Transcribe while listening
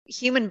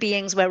human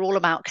beings, we're all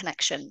about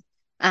connection.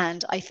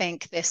 And I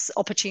think this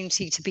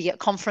opportunity to be at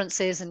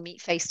conferences and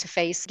meet face to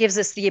face gives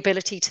us the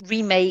ability to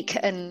remake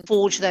and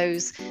forge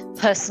those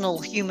personal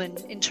human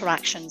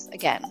interactions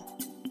again.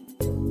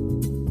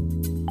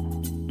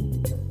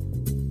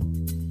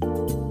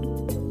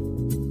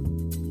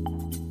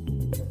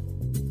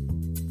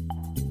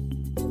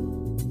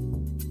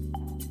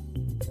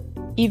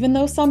 Even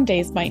though some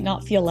days might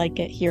not feel like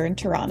it here in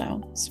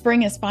Toronto,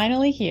 spring is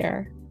finally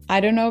here. I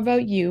don't know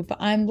about you, but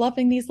I'm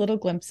loving these little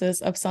glimpses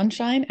of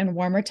sunshine and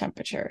warmer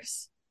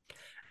temperatures.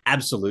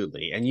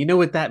 Absolutely. And you know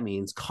what that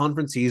means?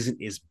 Conference season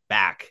is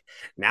back.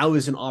 Now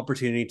is an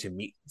opportunity to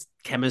meet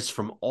chemists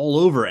from all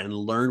over and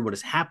learn what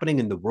is happening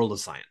in the world of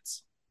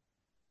science.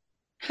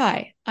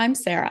 Hi, I'm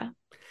Sarah.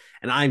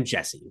 And I'm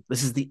Jesse.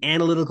 This is the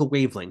Analytical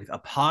Wavelength, a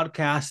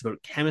podcast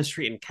about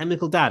chemistry and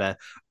chemical data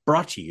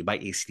brought to you by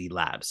ACD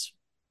Labs.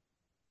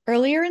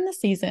 Earlier in the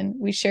season,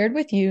 we shared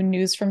with you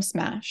news from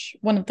SMASH,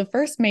 one of the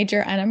first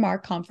major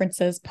NMR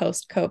conferences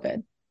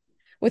post-COVID.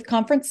 With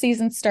conference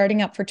season starting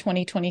up for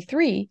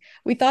 2023,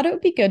 we thought it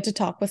would be good to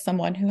talk with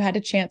someone who had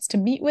a chance to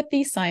meet with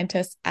these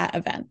scientists at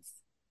events.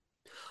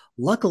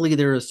 Luckily,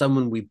 there is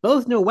someone we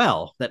both know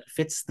well that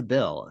fits the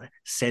bill.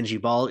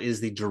 Sanji Bal is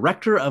the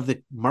director of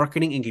the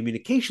marketing and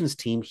communications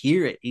team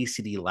here at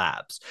ACD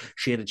Labs.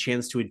 She had a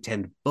chance to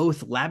attend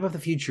both Lab of the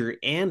Future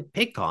and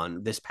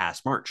PICCON this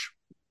past March.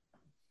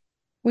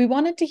 We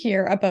wanted to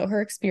hear about her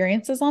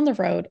experiences on the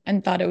road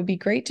and thought it would be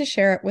great to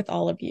share it with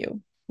all of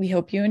you. We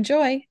hope you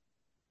enjoy.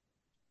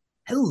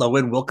 Hello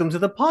and welcome to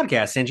the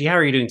podcast. Sanji, how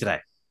are you doing today?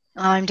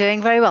 I'm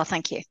doing very well,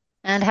 thank you.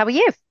 And how are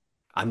you?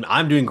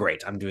 I'm doing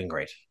great. I'm doing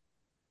great.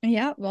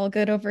 Yeah, well,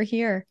 good over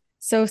here.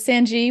 So,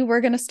 Sanji,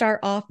 we're going to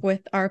start off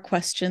with our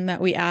question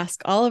that we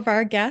ask all of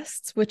our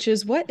guests, which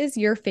is, what is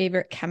your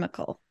favorite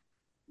chemical?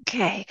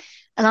 Okay.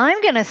 And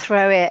I'm going to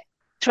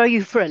throw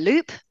you for a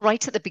loop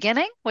right at the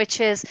beginning,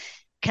 which is,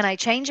 can I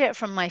change it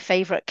from my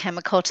favorite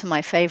chemical to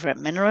my favorite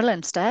mineral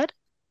instead?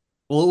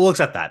 We'll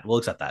accept that. We'll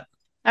accept that.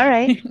 All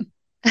right.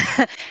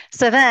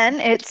 So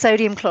then it's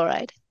sodium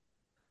chloride.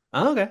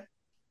 Oh, okay.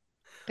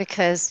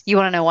 Because you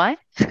want to know why?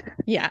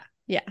 Yeah.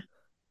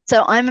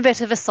 So I'm a bit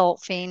of a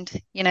salt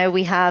fiend. You know,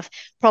 we have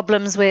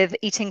problems with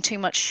eating too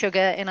much sugar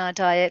in our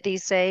diet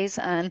these days.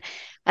 And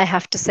I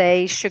have to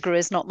say, sugar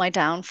is not my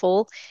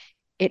downfall.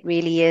 It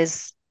really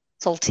is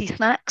salty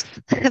snacks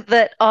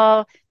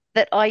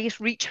that I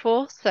reach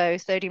for. So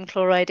sodium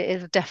chloride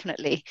is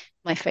definitely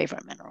my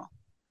favorite mineral.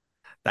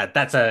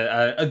 That's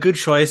a good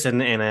choice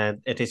and a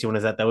tasty one.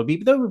 Is that would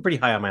be pretty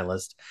high on my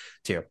list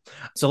too.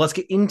 So let's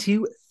get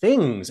into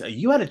things.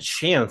 You had a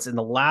chance in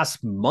the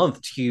last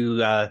month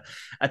to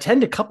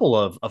attend a couple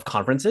of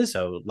conferences,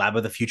 so Lab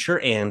of the Future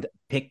and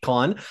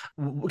PICCON.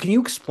 Can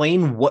you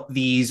explain what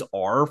these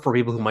are for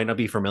people who might not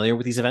be familiar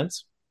with these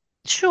events?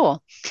 Sure.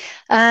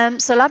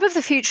 So Lab of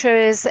the Future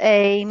is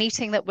a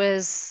meeting that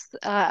was,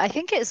 I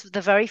think it's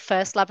the very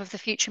first Lab of the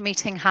Future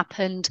meeting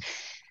happened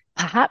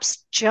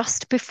perhaps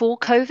just before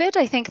COVID.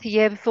 I think the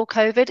year before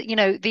COVID. You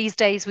know, these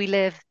days we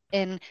live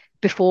in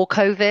before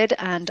COVID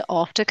and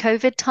after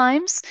COVID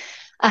times.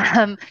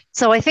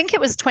 So I think it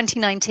was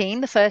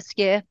 2019, the first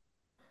year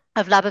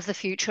of Lab of the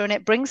Future, and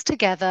it brings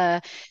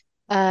together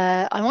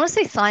I want to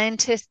say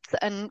scientists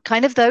and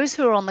kind of those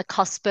who are on the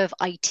cusp of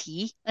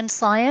IT and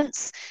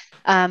science.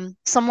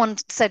 Someone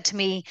said to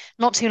me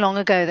not too long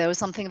ago, there was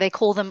something they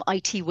call them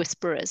IT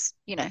whisperers,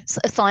 you know,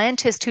 a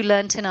scientist who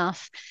learnt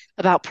enough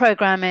about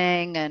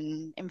programming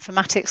and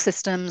informatics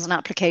systems and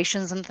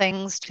applications and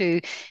things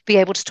to be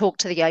able to talk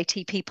to the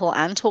IT people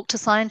and talk to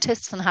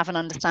scientists and have an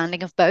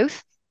understanding of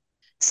both.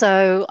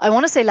 So I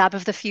want to say Lab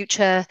of the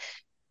Future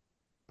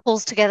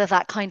pulls together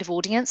that kind of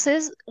audience,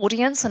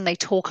 and they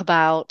talk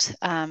about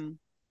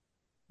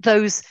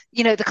those,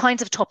 you know, the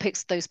kinds of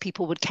topics those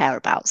people would care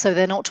about. So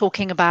they're not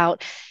talking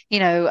about, you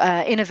know,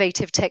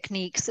 innovative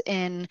techniques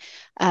in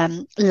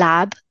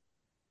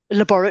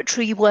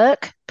laboratory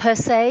work per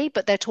se,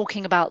 but they're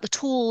talking about the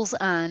tools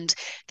and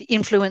the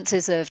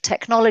influences of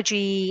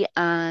technology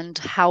and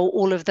how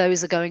all of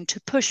those are going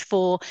to push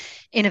for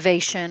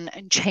innovation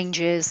and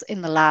changes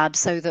in the lab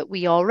so that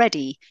we are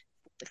ready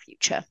for the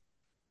future.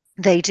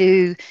 They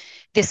do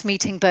this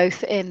meeting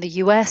both in the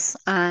US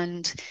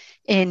and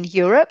in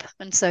Europe.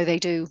 And so they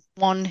do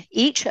one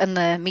each. And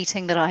the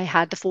meeting that I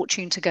had the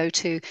fortune to go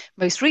to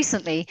most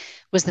recently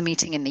was the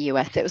meeting in the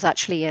US. It was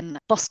actually in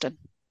Boston.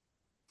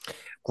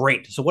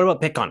 Great. So what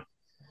about PICCON?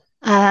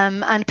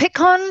 And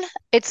PICCON,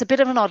 it's a bit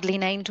of an oddly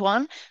named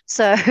one.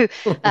 So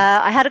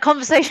I had a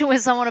conversation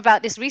with someone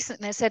about this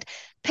recently. They said,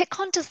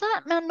 PICCON, does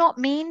that not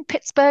mean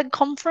Pittsburgh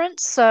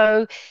Conference?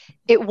 So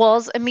it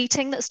was a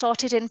meeting that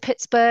started in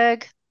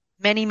Pittsburgh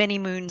many, many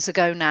moons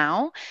ago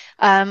now.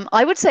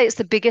 I would say it's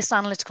the biggest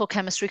analytical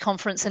chemistry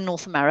conference in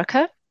North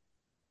America.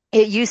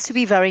 It used to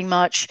be very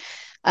much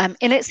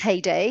in its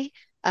heyday,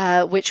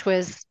 which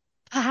was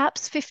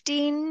perhaps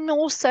 15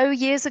 or so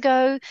years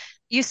ago.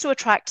 used to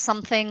attract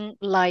something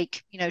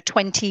like,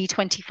 20,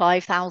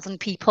 25,000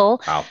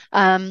 people. Wow.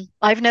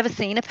 I've never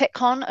seen a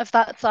PitCon of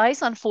that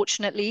size,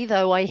 unfortunately,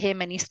 though I hear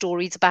many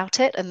stories about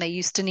it. And they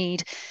used to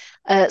need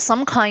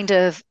some kind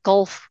of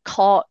golf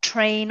cart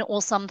train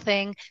or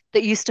something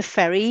that used to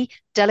ferry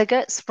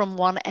delegates from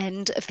one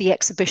end of the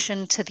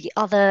exhibition to the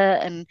other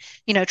and,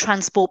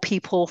 transport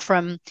people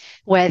from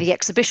where the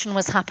exhibition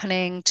was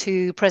happening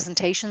to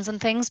presentations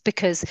and things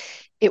because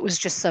it was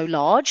just so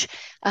large.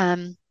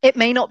 It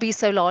may not be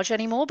so large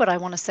anymore, but I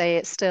want to say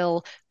it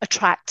still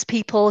attracts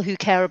people who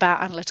care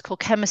about analytical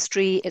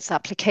chemistry, its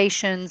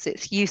applications,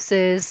 its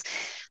uses.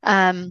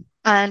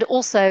 And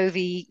also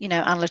the,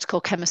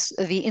 analytical chemists,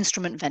 the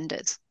instrument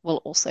vendors will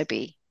also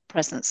be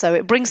present. So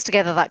it brings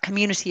together that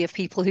community of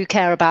people who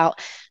care about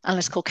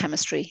analytical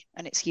chemistry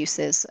and its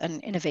uses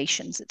and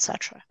innovations,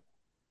 etc.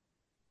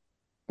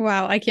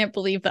 Wow, I can't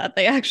believe that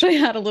they actually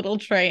had a little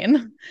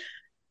train.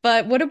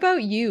 But what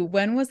about you?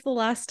 When was the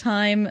last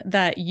time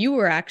that you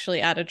were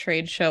actually at a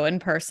trade show in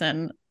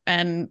person?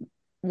 And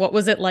what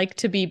was it like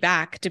to be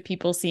back? Do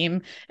people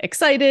seem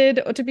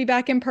excited to be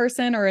back in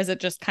person, or is it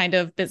just kind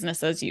of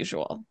business as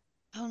usual?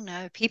 Oh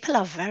no, people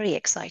are very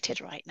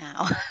excited right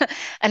now.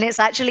 And it's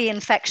actually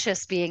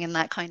infectious being in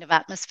that kind of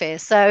atmosphere.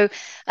 So,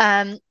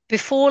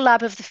 before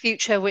Lab of the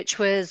Future, which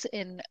was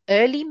in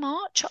early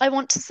March, I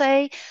want to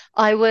say,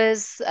 my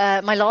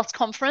last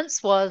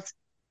conference was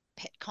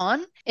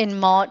PitCon in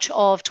March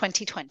of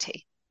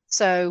 2020.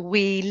 So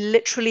we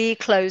literally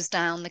closed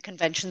down the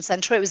convention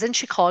center. It was in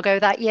Chicago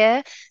that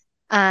year.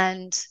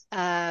 And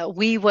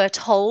we were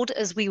told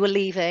as we were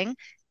leaving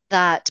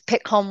that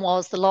PitCon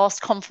was the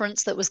last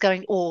conference that was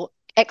going, or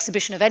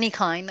exhibition of any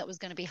kind that was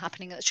going to be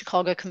happening at the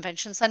Chicago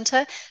Convention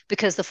Center,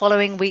 because the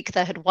following week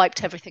they had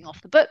wiped everything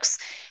off the books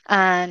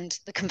and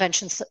the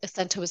convention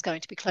center was going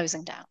to be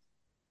closing down.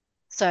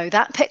 So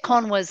that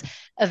PitCon was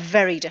a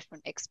very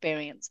different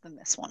experience than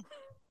this one.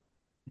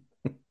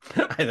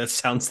 That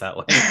sounds that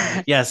way.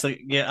 Yes,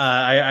 yeah.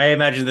 I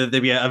imagine that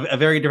there'd be a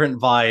very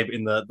different vibe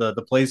in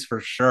the place for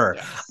sure.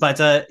 Yes.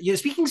 But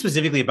speaking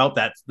specifically about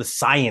that, the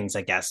science,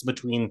 I guess,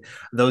 between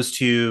those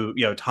two,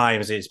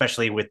 times,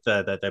 especially with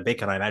the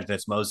bacon, I imagine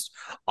it's most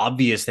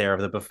obvious there of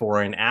the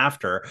before and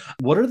after.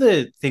 What are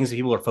the things that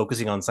people are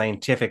focusing on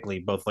scientifically,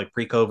 both like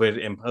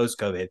pre-COVID and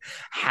post-COVID?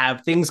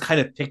 Have things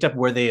kind of picked up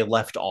where they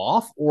left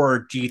off,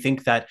 or do you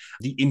think that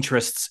the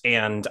interests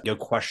and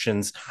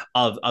questions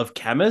of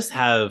chemists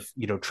have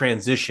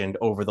transitioned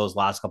over those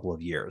last couple of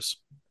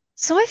years?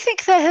 So I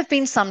think there have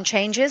been some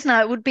changes.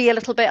 Now, it would be a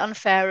little bit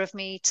unfair of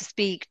me to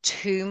speak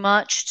too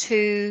much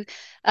to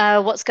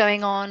what's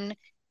going on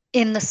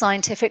in the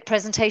scientific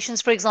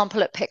presentations. For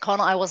example, at PitCon,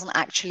 I wasn't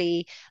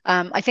actually,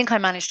 I think I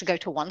managed to go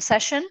to one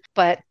session,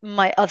 but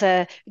my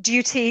other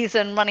duties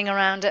and running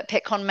around at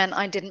PitCon meant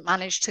I didn't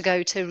manage to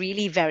go to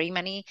really very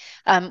many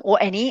or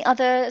any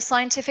other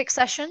scientific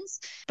sessions.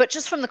 But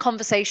just from the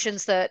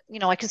conversations that,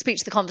 I can speak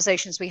to the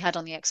conversations we had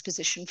on the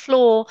exposition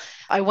floor.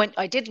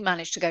 I did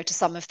manage to go to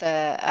some of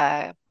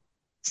the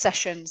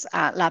sessions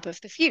at Lab of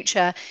the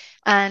Future.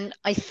 And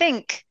I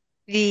think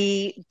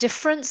the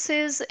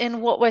differences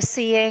in what we're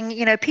seeing,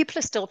 people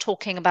are still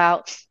talking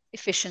about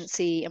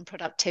efficiency and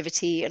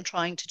productivity and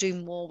trying to do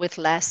more with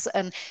less.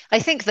 And I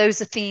think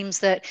those are themes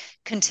that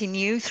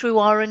continue through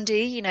R&D.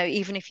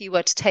 Even if you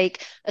were to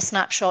take a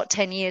snapshot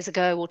 10 years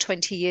ago or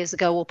 20 years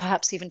ago, or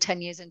perhaps even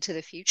 10 years into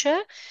the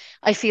future,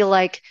 I feel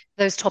like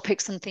those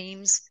topics and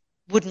themes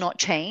would not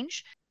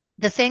change.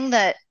 The thing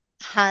that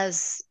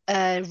has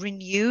a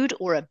renewed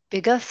or a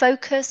bigger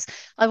focus,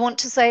 I want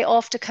to say,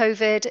 after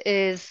COVID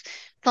is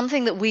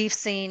something that we've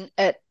seen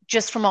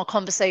just from our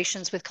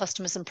conversations with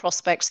customers and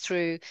prospects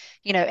through,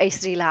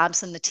 ACD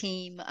Labs and the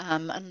team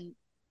and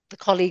the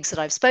colleagues that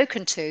I've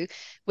spoken to,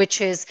 which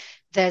is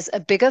there's a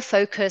bigger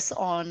focus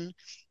on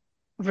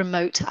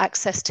remote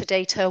access to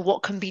data,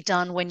 what can be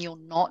done when you're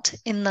not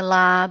in the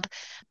lab,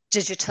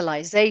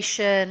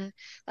 digitalization.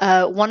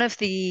 One of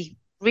the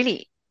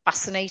really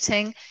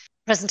fascinating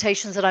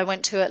presentations that I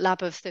went to at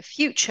Lab of the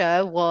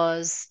Future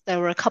was there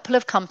were a couple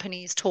of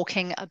companies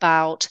talking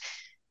about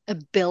a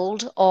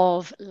build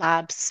of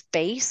lab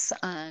space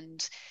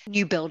and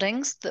new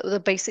buildings that were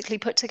basically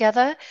put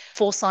together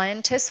for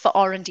scientists, for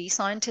R&D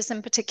scientists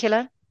in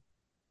particular.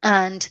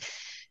 And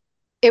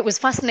it was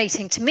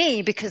fascinating to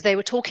me because they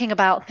were talking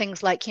about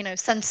things like,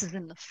 sensors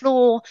in the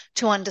floor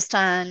to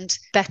understand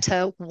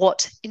better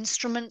what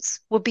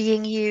instruments were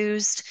being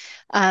used.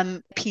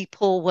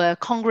 People were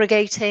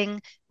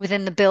congregating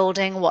within the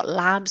building, what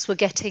labs were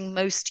getting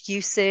most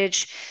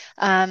usage.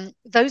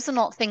 Those are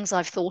not things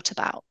I've thought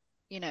about,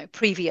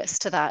 previous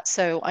to that.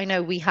 So I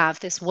know we have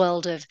this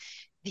world of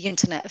the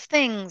Internet of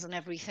Things and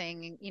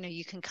everything.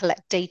 You can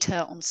collect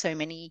data on so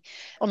many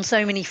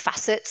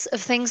facets of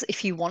things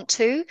if you want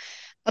to.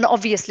 And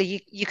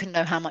obviously you can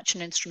know how much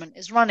an instrument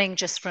is running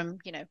just from,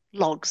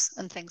 logs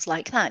and things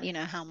like that.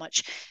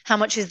 How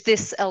much is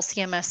this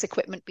LCMS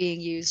equipment being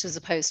used as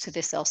opposed to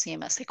this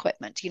LCMS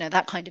equipment?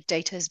 That kind of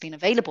data has been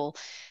available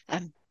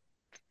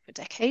for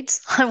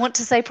decades, I want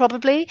to say,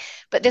 probably.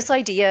 But this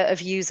idea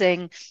of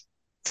using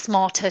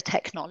smarter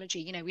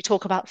technology. We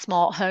talk about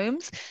smart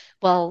homes.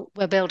 Well,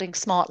 we're building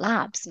smart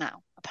labs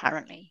now,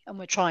 apparently, and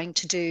we're trying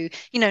to do,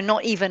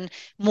 not even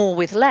more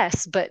with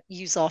less, but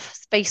use our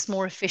space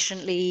more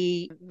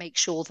efficiently, make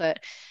sure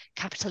that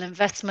capital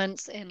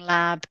investments in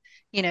lab,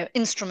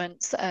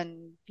 instruments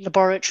and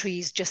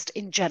laboratories just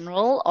in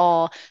general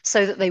are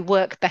so that they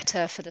work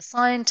better for the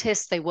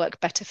scientists, they work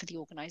better for the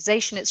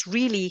organization. It's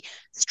really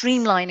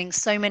streamlining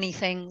so many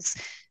things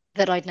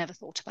that I'd never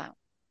thought about.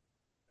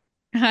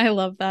 I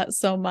love that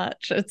so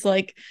much. It's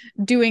like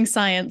doing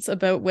science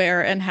about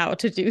where and how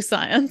to do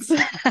science.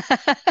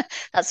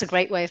 That's a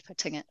great way of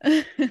putting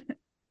it.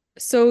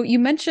 So you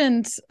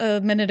mentioned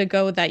a minute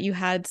ago that you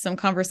had some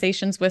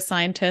conversations with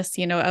scientists,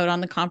 out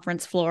on the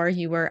conference floor.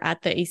 You were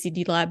at the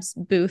ACD Labs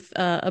booth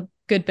a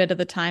good bit of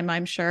the time,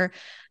 I'm sure.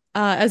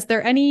 Is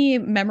there any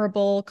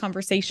memorable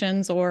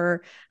conversations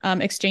or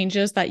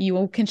exchanges that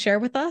you can share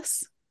with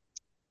us?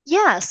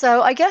 Yeah,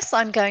 so I guess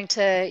I'm going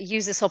to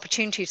use this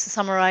opportunity to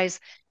summarize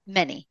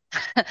many.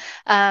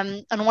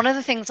 And one of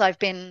the things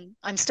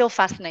I'm still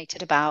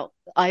fascinated about,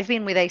 I've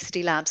been with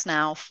ACD Labs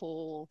now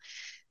for,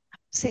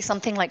 say,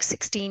 something like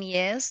 16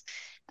 years.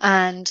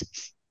 And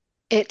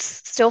it's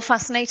still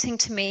fascinating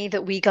to me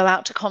that we go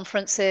out to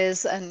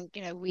conferences and,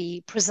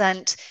 we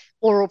present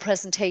oral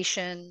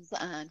presentations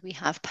and we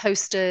have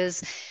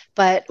posters,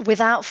 but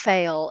without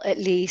fail, at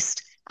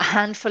least a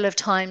handful of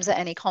times at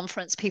any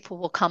conference, people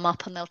will come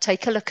up and they'll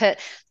take a look at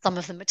some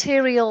of the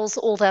materials,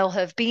 or they'll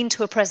have been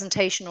to a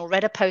presentation or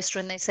read a poster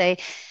and they say,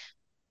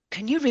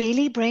 can you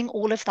really bring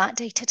all of that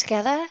data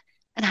together?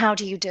 And how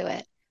do you do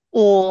it?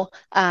 Or,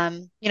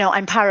 I'm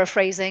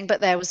paraphrasing, but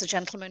there was a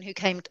gentleman who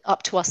came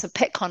up to us at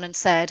PitCon and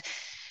said,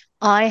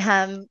 I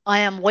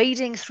am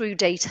wading through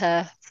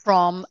data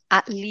from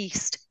at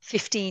least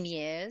 15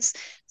 years.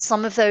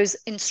 Some of those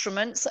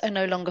instruments are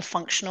no longer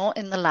functional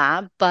in the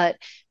lab, but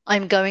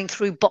I'm going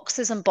through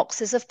boxes and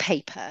boxes of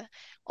paper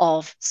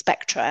of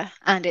spectra,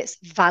 and it's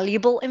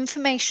valuable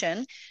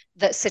information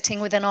that's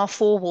sitting within our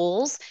four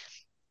walls.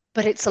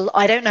 But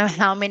I don't know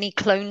how many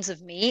clones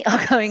of me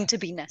are going to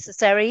be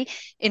necessary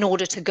in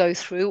order to go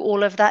through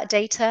all of that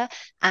data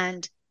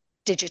and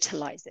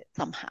digitalize it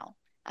somehow.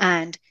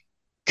 And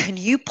can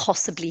you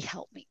possibly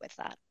help me with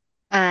that?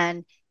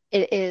 And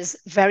it is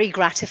very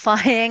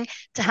gratifying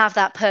to have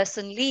that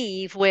person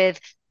leave with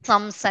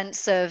some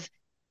sense of,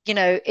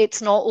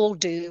 it's not all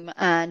doom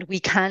and we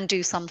can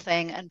do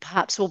something, and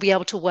perhaps we'll be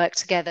able to work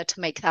together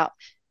to make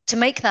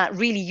that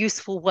really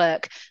useful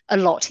work a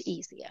lot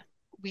easier.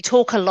 We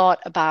talk a lot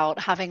about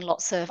having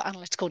lots of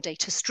analytical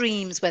data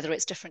streams, whether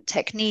it's different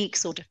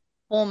techniques or different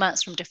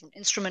formats from different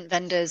instrument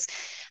vendors,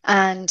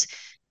 and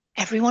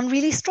everyone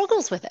really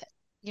struggles with it.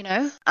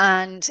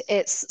 And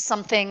it's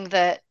something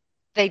that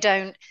they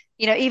don't,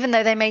 even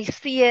though they may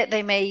see it,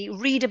 they may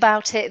read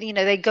about it,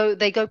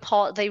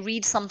 they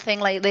read something,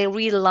 like they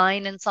read a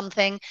line in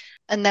something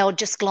and they'll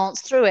just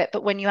glance through it.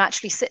 But when you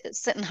actually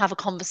sit and have a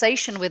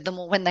conversation with them,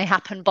 or when they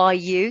happen by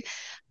you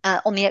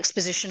on the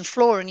exposition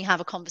floor and you have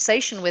a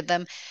conversation with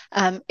them,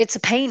 it's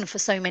a pain for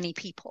so many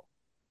people.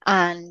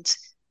 And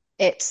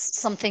it's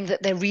something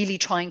that they're really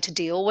trying to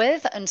deal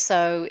with. And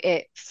so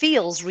it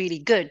feels really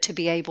good to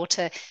be able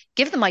to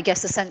give them, I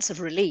guess, a sense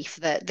of relief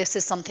that this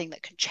is something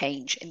that can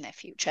change in their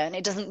future. And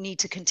it doesn't need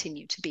to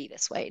continue to be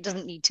this way. It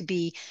doesn't need to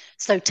be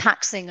so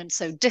taxing and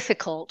so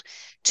difficult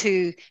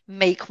to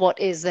make what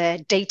is their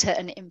data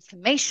and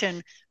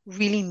information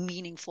really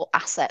meaningful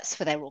assets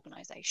for their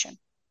organization.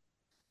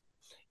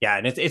 Yeah,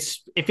 and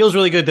it feels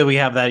really good that we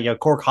have that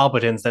core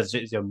competence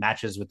that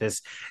matches with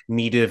this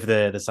need of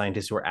the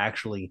scientists who are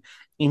actually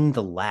in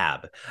the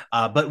lab.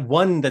 But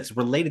one that's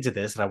related to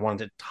this that I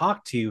wanted to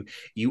talk to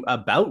you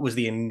about was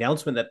the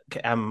announcement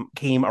that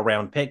came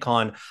around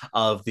PitCon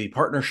of the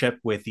partnership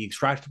with the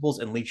Extractables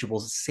and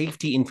Leachables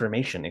Safety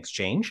Information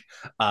Exchange,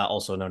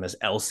 also known as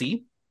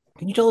ELSI.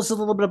 Can you tell us a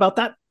little bit about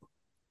that?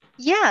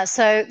 Yeah,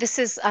 so this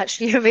is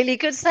actually a really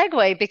good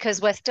segue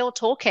because we're still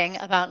talking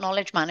about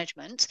knowledge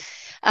management.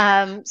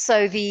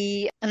 So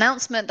the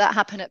announcement that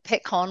happened at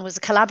PitCon was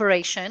a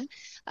collaboration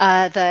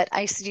that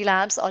ACD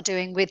Labs are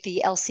doing with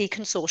the ELSI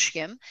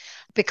consortium,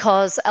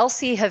 because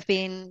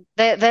ELSI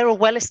they're a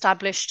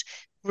well-established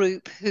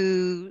group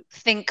who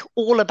think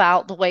all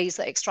about the ways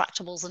that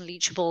extractables and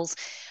leachables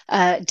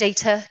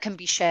data can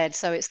be shared.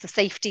 So it's the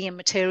safety and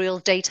material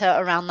data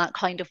around that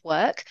kind of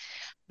work.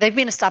 They've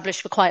been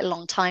established for quite a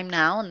long time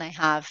now, and they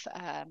have,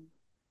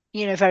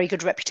 very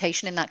good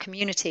reputation in that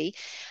community.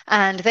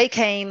 And they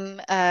came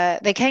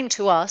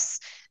to us,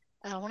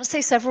 I want to say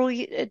several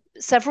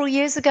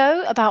years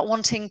ago, about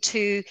wanting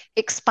to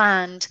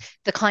expand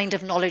the kind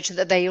of knowledge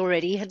that they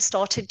already had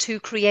started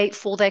to create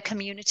for their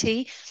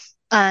community,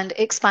 and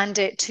expand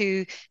it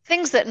to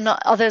things that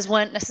others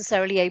weren't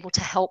necessarily able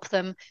to help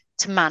them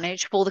to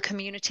manage for the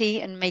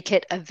community, and make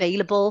it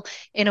available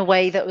in a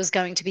way that was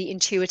going to be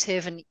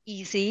intuitive and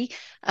easy.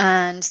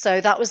 And so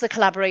that was the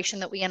collaboration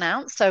that we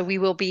announced. So we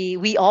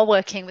are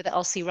working with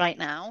ELSI right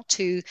now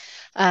to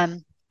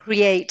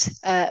create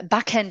a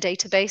backend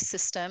database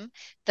system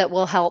that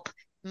will help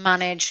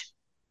manage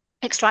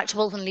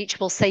extractable and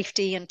leachable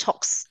safety and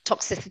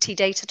toxicity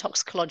data,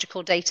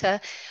 toxicological data,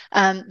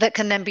 that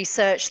can then be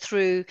searched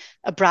through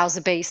a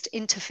browser-based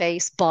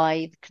interface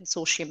by the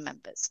consortium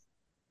members.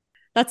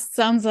 That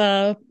sounds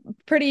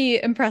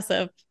pretty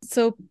impressive.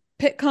 So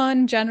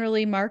PittCon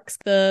generally marks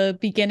the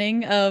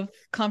beginning of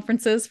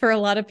conferences for a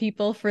lot of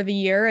people for the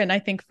year, and I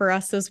think for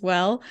us as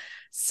well.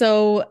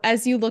 So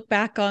as you look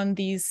back on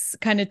these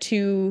kind of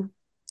two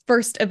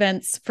first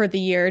events for the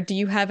year, do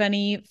you have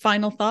any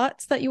final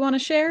thoughts that you want to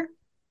share?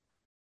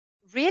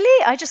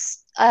 Really, I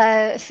just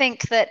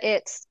think that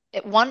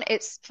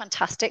it's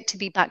fantastic to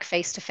be back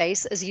face to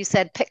face. As you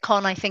said,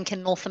 PittCon, I think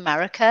in North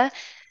America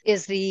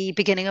is the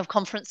beginning of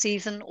conference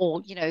season,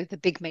 or the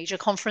big major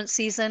conference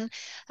season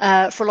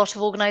for a lot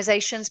of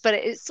organizations. But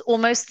it's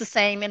almost the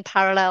same in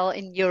parallel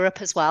in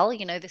Europe as well.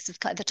 This is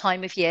kind of the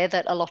time of year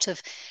that a lot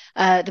of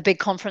the big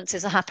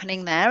conferences are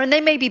happening there, and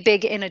they may be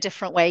big in a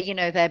different way.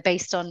 They're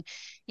based on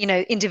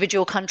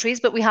individual countries,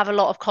 but we have a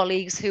lot of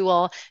colleagues who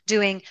are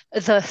doing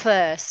the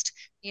first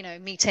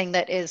meeting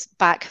that is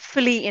back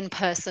fully in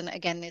person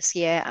again this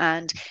year.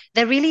 And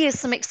there really is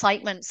some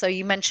excitement. So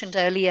you mentioned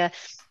earlier,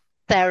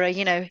 Sarah,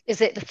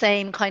 is it the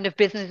same kind of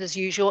business as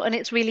usual? And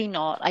it's really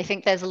not. I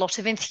think there's a lot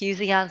of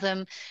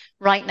enthusiasm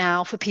right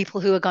now for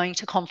people who are going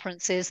to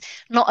conferences.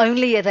 Not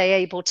only are they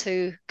able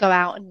to go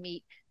out and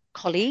meet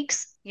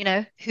colleagues,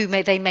 who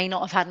they may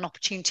not have had an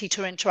opportunity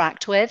to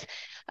interact with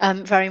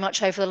very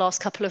much over the last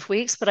couple of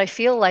weeks, but I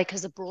feel like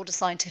as a broader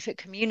scientific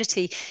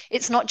community,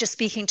 it's not just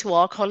speaking to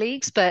our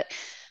colleagues, but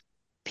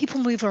people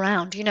move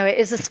around. It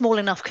is a small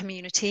enough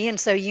community, and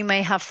so you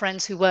may have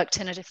friends who worked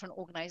in a different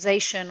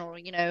organization or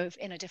in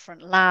a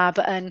different lab,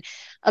 and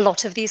a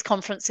lot of these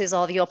conferences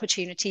are the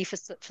opportunity for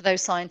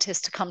those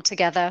scientists to come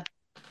together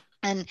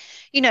and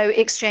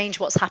exchange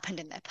what's happened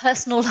in their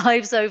personal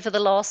lives over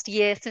the last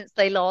year since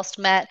they last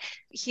met.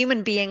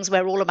 Human beings,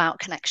 we're all about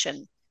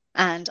connection.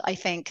 And I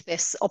think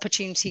this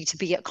opportunity to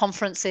be at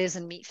conferences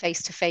and meet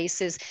face to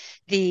face it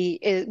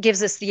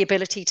gives us the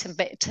ability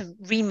to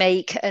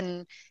remake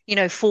and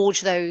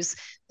forge those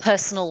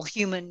personal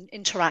human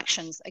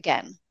interactions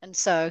again. And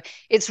so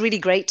it's really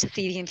great to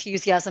see the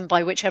enthusiasm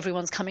by which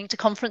everyone's coming to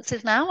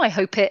conferences now. I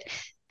hope it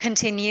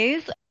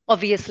continues.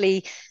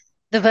 Obviously,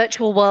 the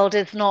virtual world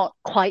is not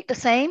quite the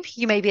same.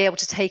 You may be able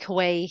to take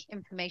away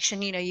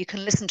information. You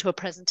can listen to a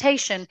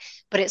presentation,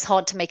 but it's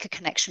hard to make a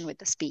connection with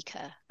the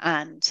speaker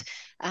and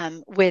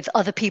with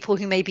other people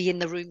who may be in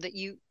the room that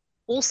you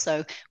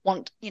also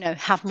want,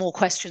 have more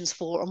questions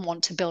for and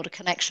want to build a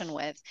connection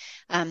with.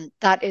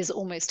 That is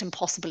almost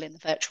impossible in the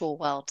virtual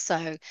world.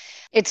 So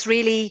it's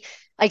really,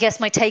 I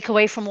guess my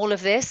takeaway from all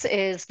of this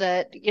is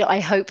that I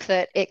hope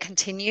that it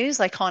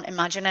continues. I can't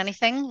imagine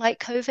anything like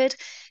COVID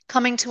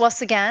coming to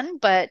us again,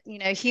 but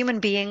human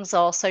beings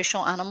are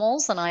social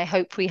animals, and I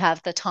hope we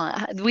have the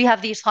time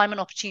and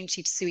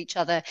opportunity to see each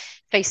other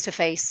face to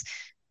face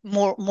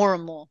more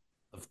and more.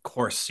 Of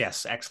course,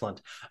 yes,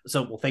 excellent.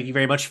 So, well, thank you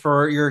very much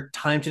for your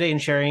time today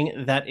and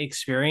sharing that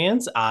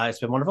experience. It's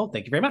been wonderful.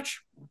 Thank you very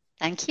much.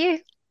 Thank you.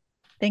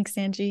 Thanks,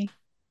 Angie.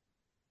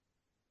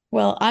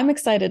 Well, I'm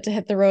excited to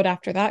hit the road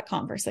after that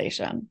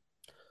conversation.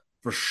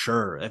 For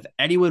sure. If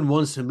anyone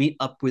wants to meet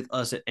up with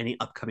us at any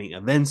upcoming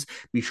events,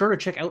 be sure to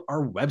check out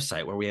our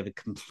website where we have a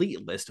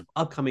complete list of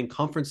upcoming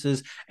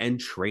conferences and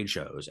trade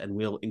shows, and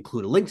we'll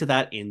include a link to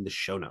that in the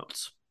show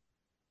notes.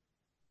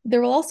 There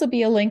will also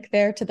be a link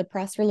there to the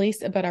press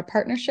release about our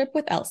partnership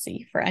with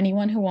ELSI for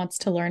anyone who wants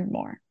to learn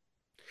more.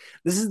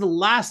 This is the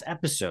last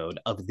episode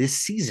of this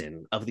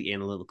season of the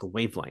Analytical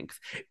Wavelength.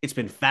 It's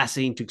been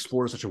fascinating to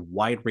explore such a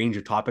wide range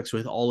of topics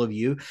with all of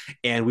you,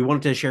 and we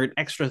wanted to share an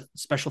extra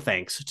special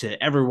thanks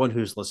to everyone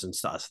who's listened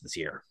to us this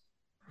year.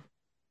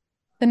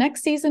 The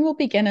next season will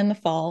begin in the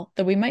fall,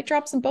 though we might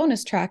drop some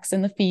bonus tracks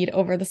in the feed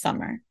over the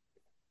summer.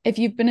 If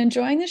you've been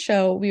enjoying the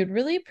show, we would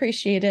really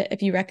appreciate it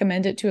if you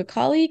recommend it to a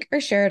colleague or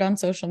share it on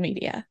social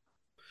media.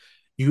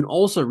 You can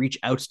also reach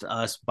out to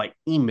us by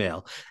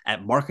email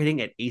at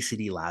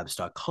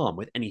marketing@acdlabs.com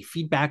with any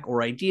feedback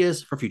or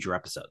ideas for future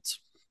episodes.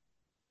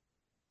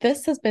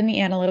 This has been the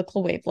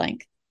Analytical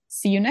Wavelength.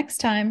 See you next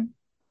time.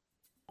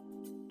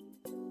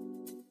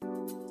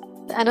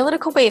 The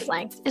Analytical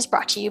Wavelength is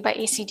brought to you by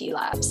ACD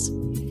Labs.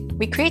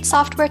 We create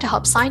software to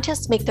help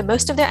scientists make the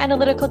most of their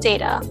analytical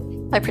data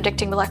by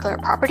predicting molecular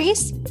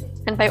properties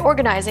and by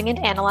organizing and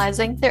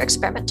analyzing their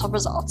experimental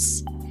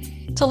results.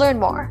 To learn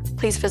more,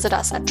 please visit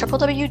us at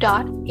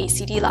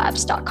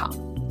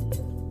www.acdlabs.com.